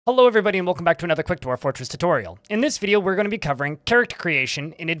Hello everybody and welcome back to another Quick Dwarf Fortress tutorial. In this video we're going to be covering character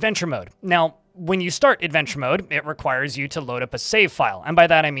creation in adventure mode. Now, when you start adventure mode, it requires you to load up a save file, and by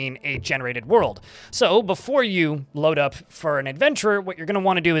that I mean a generated world. So before you load up for an adventure, what you're going to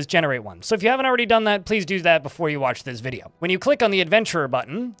want to do is generate one. So if you haven't already done that, please do that before you watch this video. When you click on the adventurer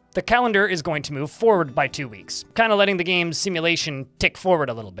button, the calendar is going to move forward by 2 weeks, kind of letting the game's simulation tick forward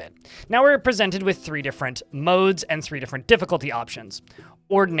a little bit. Now we're presented with 3 different modes and 3 different difficulty options.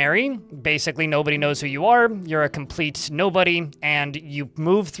 Ordinary, basically nobody knows who you are, you're a complete nobody, and you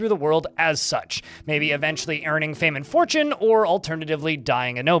move through the world as such, maybe eventually earning fame and fortune, or alternatively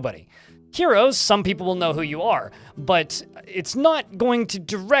dying a nobody. Heroes, some people will know who you are, but it's not going to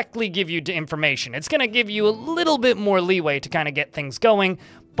directly give you information. It's going to give you a little bit more leeway to kind of get things going,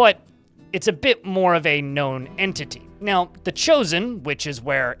 but it's a bit more of a known entity. Now, the Chosen, which is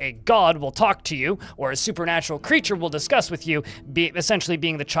where a god will talk to you, or a supernatural creature will discuss with you, essentially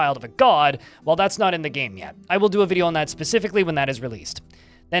being the child of a god, well, that's not in the game yet. I will do a video on that specifically when that is released.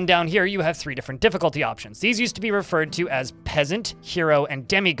 Then down here, you have 3 different difficulty options. These used to be referred to as Peasant, Hero, and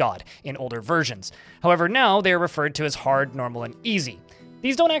Demigod in older versions. However, now they are referred to as Hard, Normal, and Easy.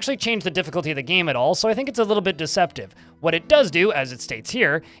 These don't actually change the difficulty of the game at all, so I think it's a little bit deceptive. What it does do, as it states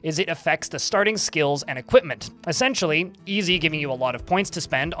here, is it affects the starting skills and equipment. Essentially, easy giving you a lot of points to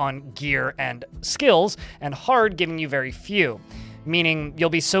spend on gear and skills, and hard giving you very few. Meaning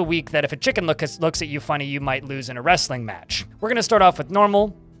you'll be so weak that if a chicken looks at you funny, you might lose in a wrestling match. We're going to start off with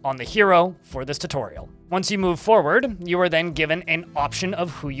normal on the hero for this tutorial. Once you move forward, you are then given an option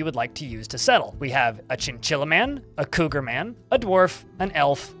of who you would like to use to settle. We have a chinchilla man, a cougar man, a dwarf, an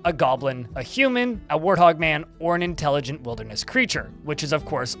elf, a goblin, a human, a warthog man, or an intelligent wilderness creature, which is of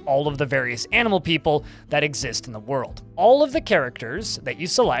course all of the various animal people that exist in the world. All of the characters that you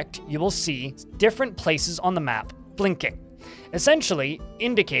select, you will see different places on the map blinking, essentially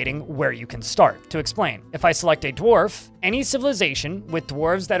indicating where you can start. To explain, if I select a dwarf, any civilization with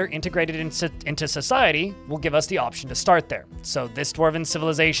dwarves that are integrated into society will give us the option to start there. So this dwarven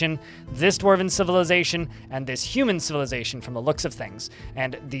civilization, and this human civilization from the looks of things,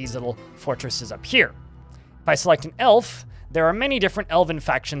 and these little fortresses up here. If I select an elf, there are many different elven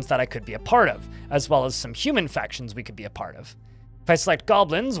factions that I could be a part of, as well as some human factions we could be a part of. If I select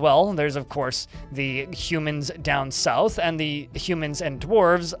goblins, well, there's of course the humans down south and the humans and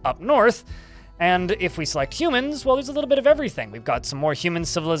dwarves up north. And if we select humans, well, there's a little bit of everything. We've got some more human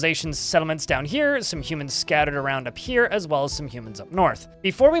civilizations settlements down here, some humans scattered around up here, as well as some humans up north.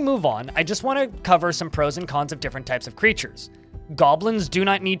 Before we move on, I just want to cover some pros and cons of different types of creatures. Goblins do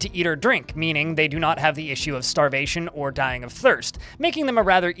not need to eat or drink, meaning they do not have the issue of starvation or dying of thirst, making them a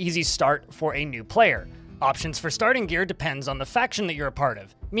rather easy start for a new player. Options for starting gear depends on the faction that you're a part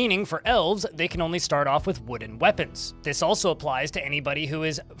of, meaning for elves, they can only start off with wooden weapons. This also applies to anybody who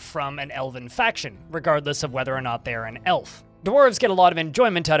is from an elven faction, regardless of whether or not they are an elf. Dwarves get a lot of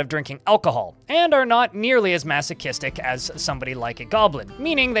enjoyment out of drinking alcohol, and are not nearly as masochistic as somebody like a goblin,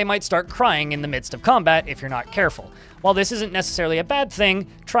 meaning they might start crying in the midst of combat if you're not careful. While this isn't necessarily a bad thing,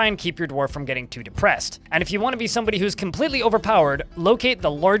 try and keep your dwarf from getting too depressed. And if you want to be somebody who's completely overpowered, locate the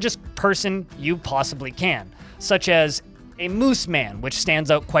largest person you possibly can, such as a moose man, which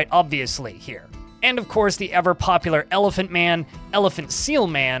stands out quite obviously here. And of course the ever popular elephant man, elephant seal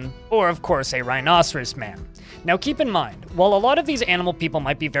man, or of course a rhinoceros man. Now keep in mind, while a lot of these animal people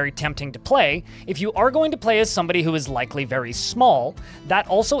might be very tempting to play, if you are going to play as somebody who is likely very small, that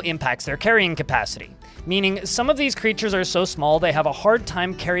also impacts their carrying capacity. Meaning some of these creatures are so small they have a hard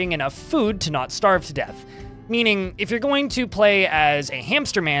time carrying enough food to not starve to death. Meaning, if you're going to play as a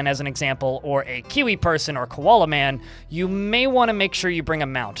hamster man, as an example, or a kiwi person or koala man, you may want to make sure you bring a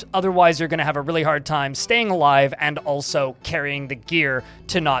mount. Otherwise, you're going to have a really hard time staying alive and also carrying the gear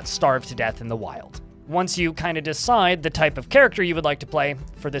to not starve to death in the wild. Once you kind of decide the type of character you would like to play,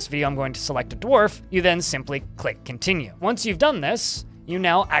 for this video I'm going to select a dwarf, you then simply click continue. Once you've done this, you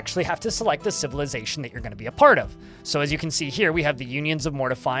now actually have to select the civilization that you're going to be a part of. So as you can see here, we have the Unions of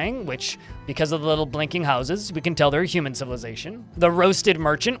Mortifying, which, because of the little blinking houses, we can tell they're a human civilization. The Roasted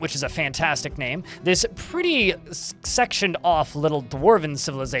Merchant, which is a fantastic name. This pretty sectioned off little dwarven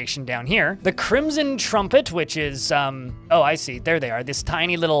civilization down here. The Crimson Trumpet, which is, oh, I see, there they are. This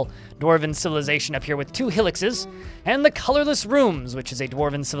tiny little dwarven civilization up here with 2 hillixes. And the Colorless Rooms, which is a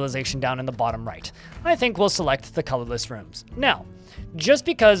dwarven civilization down in the bottom right. I think we'll select the Colorless Rooms. Now, just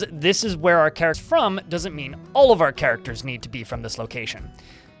because this is where our character's from doesn't mean all of our characters need to be from this location.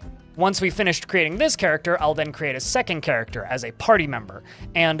 Once we finished creating this character, I'll then create a second character as a party member,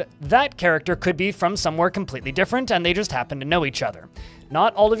 and that character could be from somewhere completely different and they just happen to know each other.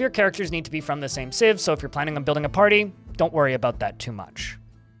 Not all of your characters need to be from the same civ, so if you're planning on building a party, don't worry about that too much.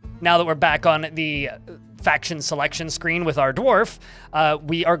 Now that we're back on the faction selection screen with our dwarf,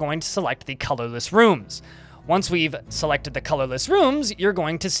 we are going to select the colorless rooms. Once we've selected the colorless rooms, you're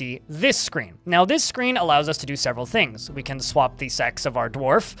going to see this screen. Now, this screen allows us to do several things. We can swap the sex of our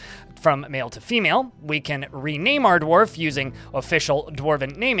dwarf from male to female. We can rename our dwarf using official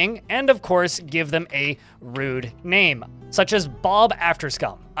dwarven naming, and of course, give them a rude name, such as Bob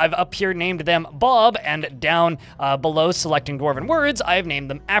Afterscum. I've up here named them Bob, and down below selecting dwarven words, I've named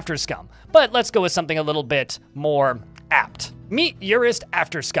them Afterscum. But let's go with something a little bit more apt. Meet Urist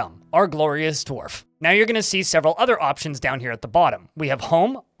Afterscum, our glorious dwarf. Now you're going to see several other options down here at the bottom. We have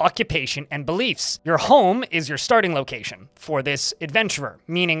home, occupation, and beliefs. Your home is your starting location for this adventurer,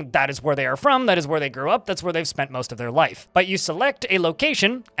 meaning that is where they are from, that is where they grew up, that's where they've spent most of their life. But you select a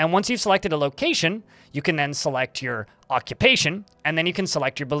location, and once you've selected a location, you can then select your occupation, and then you can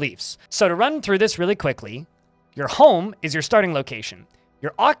select your beliefs. So to run through this really quickly, your home is your starting location.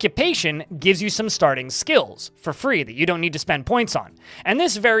 Your occupation gives you some starting skills for free that you don't need to spend points on. And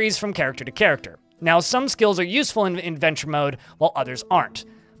this varies from character to character. Now, some skills are useful in adventure mode, while others aren't.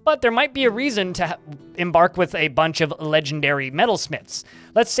 But there might be a reason to embark with a bunch of legendary metalsmiths.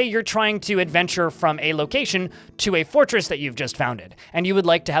 Let's say you're trying to adventure from a location to a fortress that you've just founded, and you would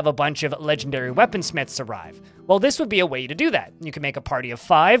like to have a bunch of legendary weaponsmiths arrive. Well, this would be a way to do that. You can make a party of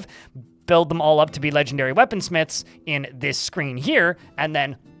 5, build them all up to be legendary weaponsmiths in this screen here, and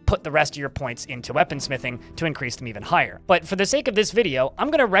then put the rest of your points into weaponsmithing to increase them even higher. But for the sake of this video, I'm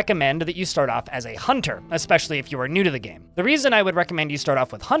going to recommend that you start off as a hunter, especially if you are new to the game. The reason I would recommend you start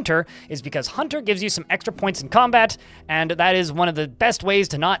off with hunter is because hunter gives you some extra points in combat, and that is one of the best ways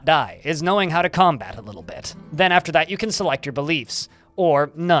to not die, is knowing how to combat a little bit. Then after that, you can select your beliefs,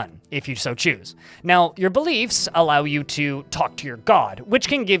 or none, if you so choose. Now, your beliefs allow you to talk to your god, which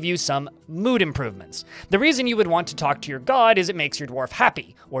can give you some mood improvements. The reason you would want to talk to your god is it makes your dwarf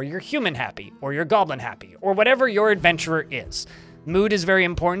happy, or your human happy, or your goblin happy, or whatever your adventurer is. Mood is very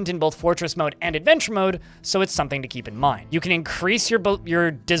important in both Fortress mode and Adventure mode, so it's something to keep in mind. You can increase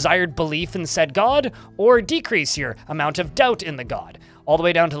your desired belief in said god, or decrease your amount of doubt in the god, all the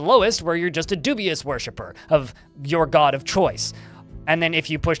way down to the lowest, where you're just a dubious worshiper of your god of choice. And then if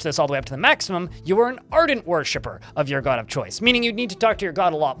you push this all the way up to the maximum, you are an ardent worshiper of your god of choice, meaning you'd need to talk to your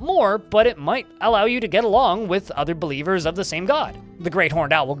god a lot more, but it might allow you to get along with other believers of the same god. The Great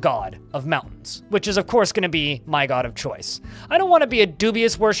Horned Owl god of mountains, which is of course going to be my god of choice. I don't want to be a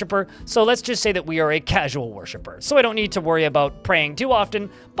dubious worshiper, so let's just say that we are a casual worshiper, so I don't need to worry about praying too often,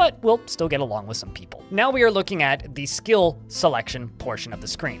 but we'll still get along with some people. Now we are looking at the skill selection portion of the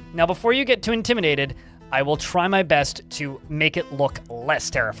screen. Now before you get too intimidated, I will try my best to make it look less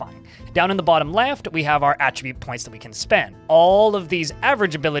terrifying. Down in the bottom left, we have our attribute points that we can spend. All of these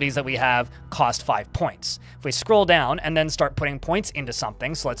average abilities that we have cost 5 points. If we scroll down and then start putting points into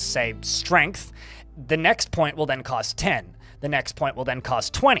something, so let's say strength, the next point will then cost 10. The next point will then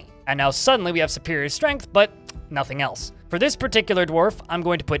cost 20. And now suddenly we have superior strength, but nothing else. For this particular dwarf, I'm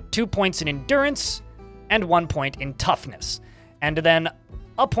going to put 2 points in endurance and 1 point in toughness. And then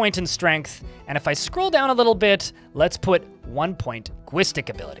a point in strength, and if I scroll down a little bit, let's put 1 point Gwistic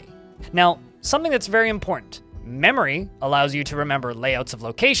ability. Now, something that's very important. Memory allows you to remember layouts of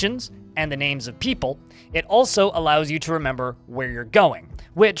locations and the names of people. It also allows you to remember where you're going,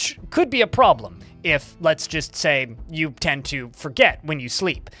 which could be a problem if, let's just say, you tend to forget when you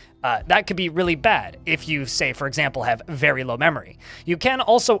sleep. That could be really bad if you, say, for example, have very low memory. You can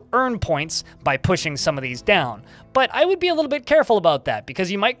also earn points by pushing some of these down, but I would be a little bit careful about that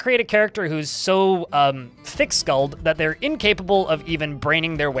because you might create a character who's so thick-skulled that they're incapable of even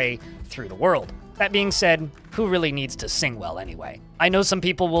braining their way through the world. That being said, who really needs to sing well anyway? I know some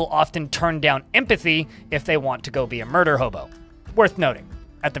people will often turn down empathy if they want to go be a murder hobo. Worth noting,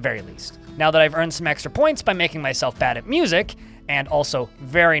 at the very least. Now that I've earned some extra points by making myself bad at music, and also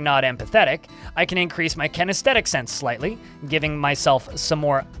very not empathetic, I can increase my kinesthetic sense slightly, giving myself some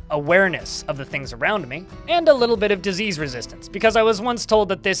more awareness of the things around me, and a little bit of disease resistance, because I was once told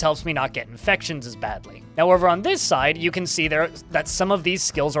that this helps me not get infections as badly. Now over on this side, you can see there that some of these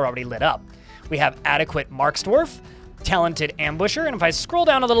skills are already lit up. We have adequate Marksdwarf, talented ambusher, and if I scroll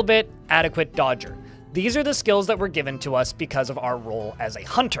down a little bit, adequate dodger. These are the skills that were given to us because of our role as a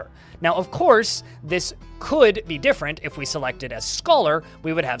hunter. Now, of course, this could be different if we selected as scholar,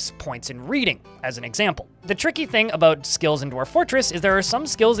 we would have points in reading, as an example. The tricky thing about skills in Dwarf Fortress is there are some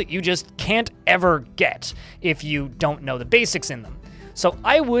skills that you just can't ever get if you don't know the basics in them. So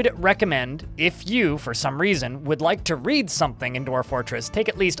I would recommend, if you, for some reason, would like to read something in Dwarf Fortress, take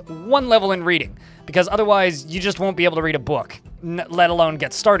at least 1 level in reading, because otherwise you just won't be able to read a book, let alone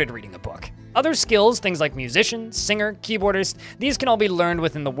get started reading a book. Other skills, things like musician, singer, keyboardist, these can all be learned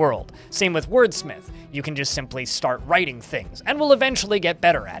within the world. Same with wordsmith. You can just simply start writing things, and will eventually get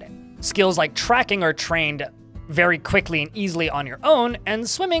better at it. Skills like tracking are trained very quickly and easily on your own, and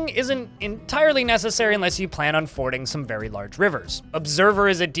swimming isn't entirely necessary unless you plan on fording some very large rivers. Observer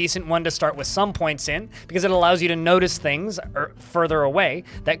is a decent one to start with some points in, because it allows you to notice things further away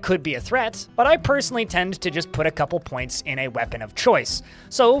that could be a threat, but I personally tend to just put a couple points in a weapon of choice.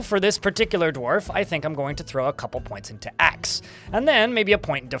 So for this particular dwarf, I think I'm going to throw a couple points into axe, and then maybe a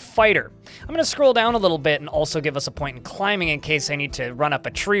point into fighter. I'm going to scroll down a little bit and also give us a point in climbing in case I need to run up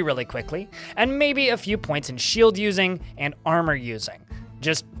a tree really quickly, and maybe a few points in shield using and armor using,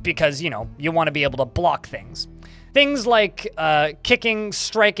 just because, you know, you want to be able to block things. Things like kicking,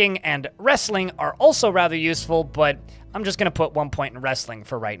 striking, and wrestling are also rather useful, but I'm just going to put 1 point in wrestling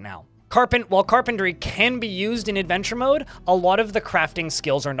for right now. While carpentry can be used in adventure mode, a lot of the crafting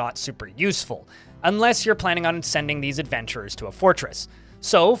skills are not super useful, unless you're planning on sending these adventurers to a fortress.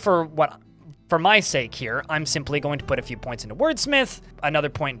 So for my sake here, I'm simply going to put a few points into wordsmith, another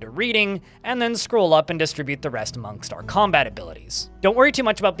point into reading, and then scroll up and distribute the rest amongst our combat abilities. Don't worry too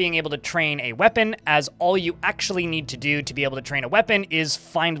much about being able to train a weapon, as all you actually need to do to be able to train a weapon is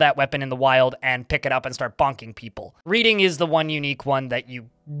find that weapon in the wild and pick it up and start bonking people. Reading is the one unique one that you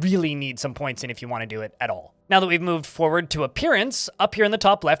really need some points in if you want to do it at all. Now that we've moved forward to appearance, up here in the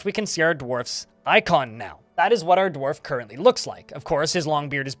top left we can see our dwarf's icon now. That is what our dwarf currently looks like. Of course, his long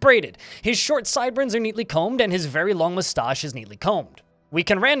beard is braided, his short sideburns are neatly combed, and his very long mustache is neatly combed. We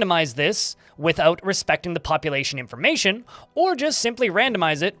can randomize this without respecting the population information, or just simply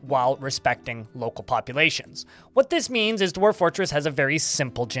randomize it while respecting local populations. What this means is Dwarf Fortress has a very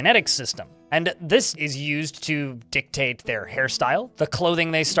simple genetics system, and this is used to dictate their hairstyle, the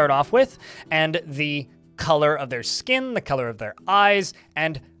clothing they start off with, and the color of their skin, the color of their eyes,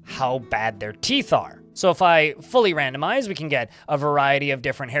 and how bad their teeth are. So if I fully randomize, we can get a variety of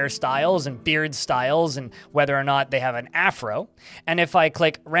different hairstyles and beard styles and whether or not they have an afro. And if I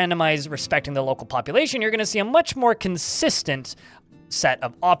click randomize respecting the local population, you're going to see a much more consistent set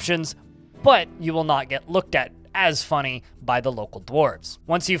of options, but you will not get looked at as funny by the local dwarves.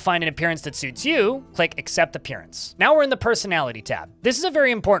 Once you find an appearance that suits you, click Accept Appearance. Now we're in the Personality tab. This is a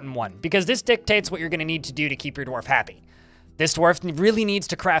very important one because this dictates what you're going to need to do to keep your dwarf happy. This dwarf really needs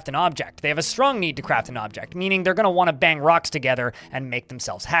to craft an object. They have a strong need to craft an object, meaning they're going to want to bang rocks together and make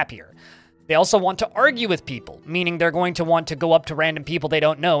themselves happier. They also want to argue with people, meaning they're going to want to go up to random people they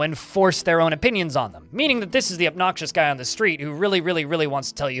don't know and force their own opinions on them, meaning that this is the obnoxious guy on the street who really wants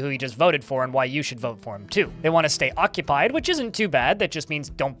to tell you who he just voted for and why you should vote for him too. They want to stay occupied, which isn't too bad. That just means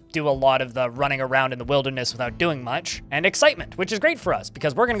don't do a lot of the running around in the wilderness without doing much. And excitement, which is great for us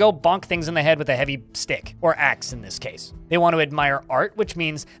because we're going to go bonk things in the head with a heavy stick, or axe in this case. They want to admire art, which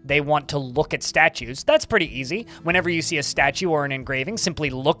means they want to look at statues. That's pretty easy. Whenever you see a statue or an engraving, simply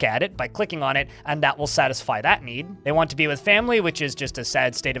look at it by clicking on it, and that will satisfy that need. They want to be with family, which is just a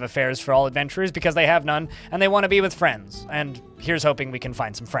sad state of affairs for all adventurers because they have none, and they want to be with friends, and here's hoping we can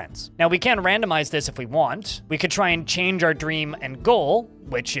find some friends. Now, we can randomize this if we want. We could try and change our dream and goal,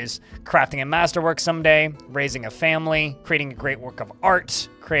 which is crafting a masterwork someday, raising a family, creating a great work of art,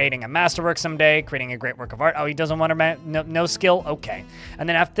 creating a masterwork someday, creating a great work of art. Oh, he doesn't want to no skill? Okay. And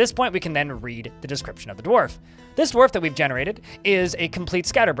then at this point, we can then read the description of the dwarf. This dwarf that we've generated is a complete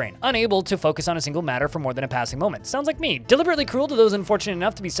scatterbrain, unable to focus on a single matter for more than a passing moment. Sounds like me. Deliberately cruel to those unfortunate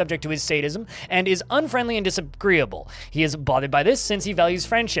enough to be subject to his sadism, and is unfriendly and disagreeable. He is bothered by this since he values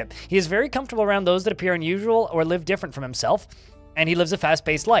friendship. He is very comfortable around those that appear unusual or live different from himself, and he lives a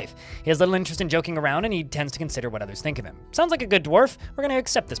fast-paced life. He has little interest in joking around, and he tends to consider what others think of him. Sounds like a good dwarf. We're going to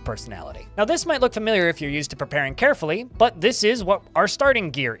accept this personality. Now, this might look familiar if you're used to preparing carefully, but this is what our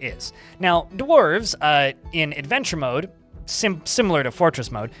starting gear is. Now, dwarves, in adventure mode, similar to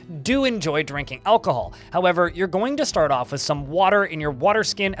Fortress mode, do enjoy drinking alcohol. However, you're going to start off with some water in your water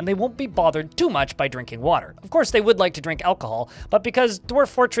skin, and they won't be bothered too much by drinking water. Of course, they would like to drink alcohol, but because Dwarf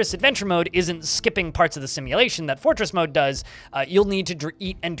Fortress Adventure mode isn't skipping parts of the simulation that Fortress mode does, you'll need to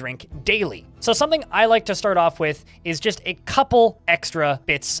eat and drink daily. So something I like to start off with is just a couple extra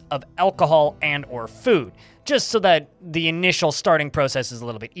bits of alcohol and or food, just so that the initial starting process is a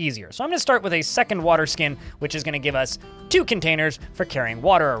little bit easier. So I'm going to start with a second water skin, which is going to give us 2 containers for carrying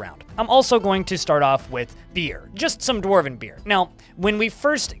water around. I'm also going to start off with beer, just some dwarven beer. Now, when we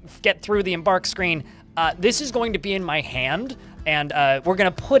first get through the embark screen, this is going to be in my hand, and we're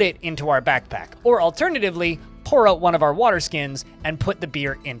going to put it into our backpack. Or alternatively, pour out one of our water skins and put the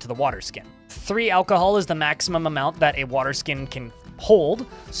beer into the water skin. 3 alcohol is the maximum amount that a water skin can hold,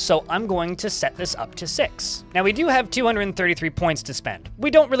 so I'm going to set this up to 6. Now we do have 233 points to spend.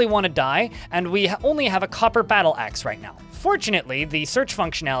 We don't really want to die, and we only have a copper battle axe right now. Fortunately, the search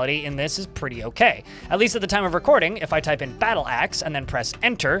functionality in this is pretty okay. At least at the time of recording, if I type in battle axe and then press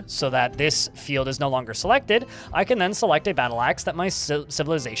enter so that this field is no longer selected, I can then select a battle axe that my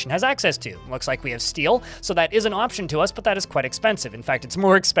civilization has access to. Looks like we have steel, so that is an option to us, but that is quite expensive. In fact, it's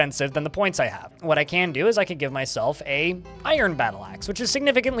more expensive than the points I have. What I can do is I could give myself a iron battle axe, which is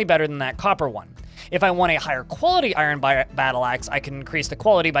significantly better than that copper one. If I want a higher quality iron battle axe, I can increase the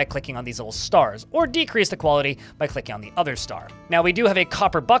quality by clicking on these little stars, or decrease the quality by clicking on the other star. Now we do have a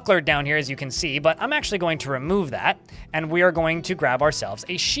copper buckler down here, as you can see, but I'm actually going to remove that, and we are going to grab ourselves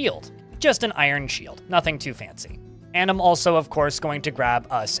a shield. Just an iron shield, nothing too fancy. And I'm also, of course, going to grab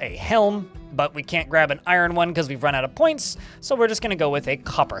us a helm, but we can't grab an iron one because we've run out of points, so we're just going to go with a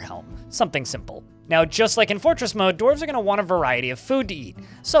copper helm. Something simple. Now, just like in Fortress mode, dwarves are going to want a variety of food to eat,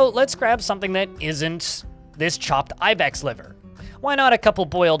 so let's grab something that isn't this chopped ibex liver. Why not a couple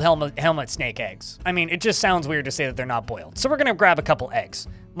boiled helmet snake eggs? I mean, it just sounds weird to say that they're not boiled, so we're going to grab a couple eggs.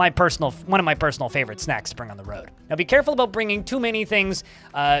 One of my personal favorite snacks to bring on the road. Now be careful about bringing too many things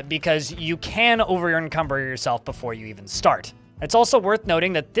because you can over-encumber yourself before you even start. It's also worth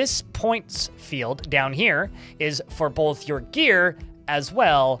noting that this points field down here is for both your gear as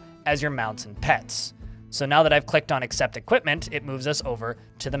well as your mounts and pets. So now that I've clicked on accept equipment, it moves us over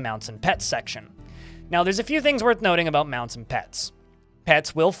to the mounts and pets section. Now there's a few things worth noting about mounts and pets.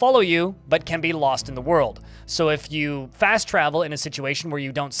 Pets will follow you, but can be lost in the world. So if you fast travel in a situation where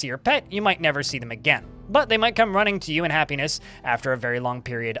you don't see your pet, you might never see them again. But they might come running to you in happiness after a very long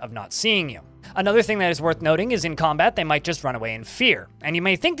period of not seeing you. Another thing that is worth noting is in combat, they might just run away in fear. And you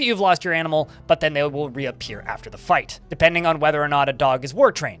may think that you've lost your animal, but then they will reappear after the fight, depending on whether or not a dog is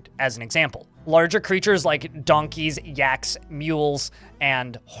war trained, as an example. Larger creatures like donkeys, yaks, mules,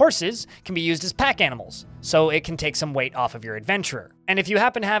 and horses can be used as pack animals, so it can take some weight off of your adventurer. And if you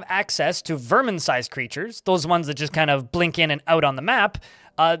happen to have access to vermin-sized creatures, those ones that just kind of blink in and out on the map,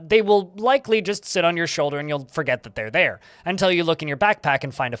 they will likely just sit on your shoulder and you'll forget that they're there until you look in your backpack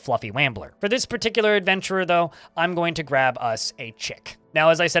and find a fluffy wambler. For this particular adventurer, though, I'm going to grab us a chick. Now,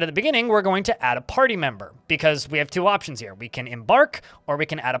 as I said at the beginning, we're going to add a party member because we have two options here. We can embark or we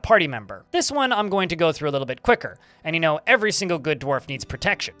can add a party member. This one I'm going to go through a little bit quicker. And you know, every single good dwarf needs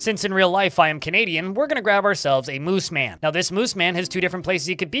protection. Since in real life I am Canadian, we're going to grab ourselves a moose man. Now, this moose man has two different places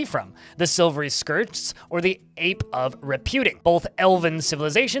he could be from, the Silvery Skirts or the Ape of Reputing, both elven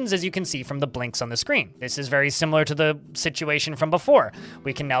civilizations, as you can see from the blinks on the screen. This is very similar to the situation from before.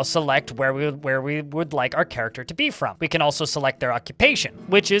 We can now select where we would like our character to be from. We can also select their occupation,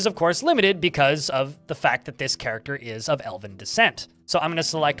 which is of course limited because of the fact that this character is of elven descent. So I'm going to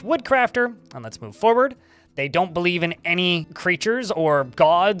select Woodcrafter, and let's move forward. They don't believe in any creatures or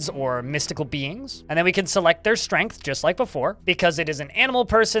gods or mystical beings. And then we can select their strength, just like before. Because it is an animal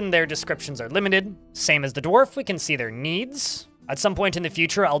person, their descriptions are limited. Same as the dwarf, we can see their needs. At some point in the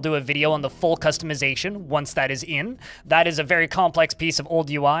future, I'll do a video on the full customization once that is in. That is a very complex piece of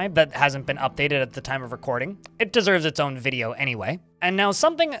old UI that hasn't been updated at the time of recording. It deserves its own video anyway. And now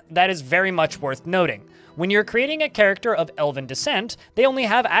something that is very much worth noting. When you're creating a character of elven descent, they only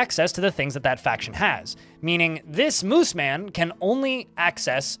have access to the things that that faction has. Meaning this moose man can only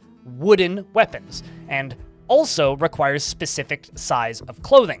access wooden weapons and also requires specific size of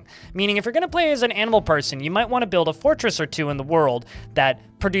clothing. Meaning if you're going to play as an animal person, you might want to build a fortress or two in the world that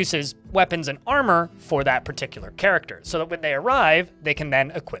produces weapons and armor for that particular character, so that when they arrive, they can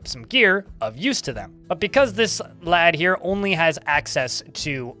then equip some gear of use to them. But because this lad here only has access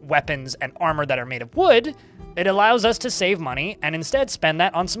to weapons and armor that are made of wood, it allows us to save money and instead spend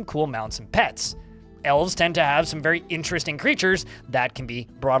that on some cool mounts and pets. Elves tend to have some very interesting creatures that can be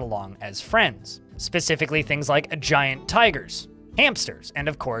brought along as friends. Specifically things like giant tigers, hamsters, and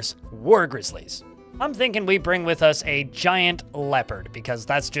of course, war grizzlies. I'm thinking we bring with us a giant leopard because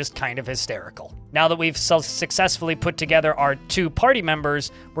that's just kind of hysterical. Now that we've successfully put together our two party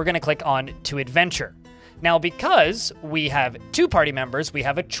members, we're going to click on to adventure. Now, because we have two party members, we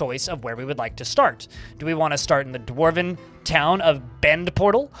have a choice of where we would like to start. Do we want to start in the dwarven town of Bend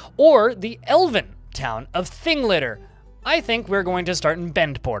Portal or the elven town of Thinglitter? I think we're going to start in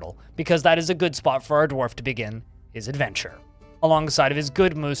Bend Portal, because that is a good spot for our dwarf to begin his adventure, alongside of his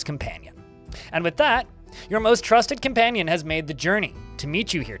good moose companion. And with that, your most trusted companion has made the journey to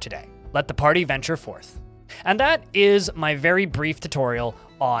meet you here today. Let the party venture forth. And that is my very brief tutorial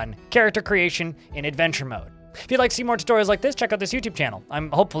on character creation in adventure mode. If you'd like to see more tutorials like this, check out this YouTube channel.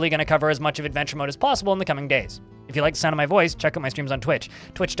 I'm hopefully going to cover as much of adventure mode as possible in the coming days. If you like the sound of my voice, check out my streams on Twitch,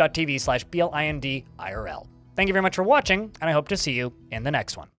 twitch.tv/BLINDIRL. Thank you very much for watching, and I hope to see you in the next one.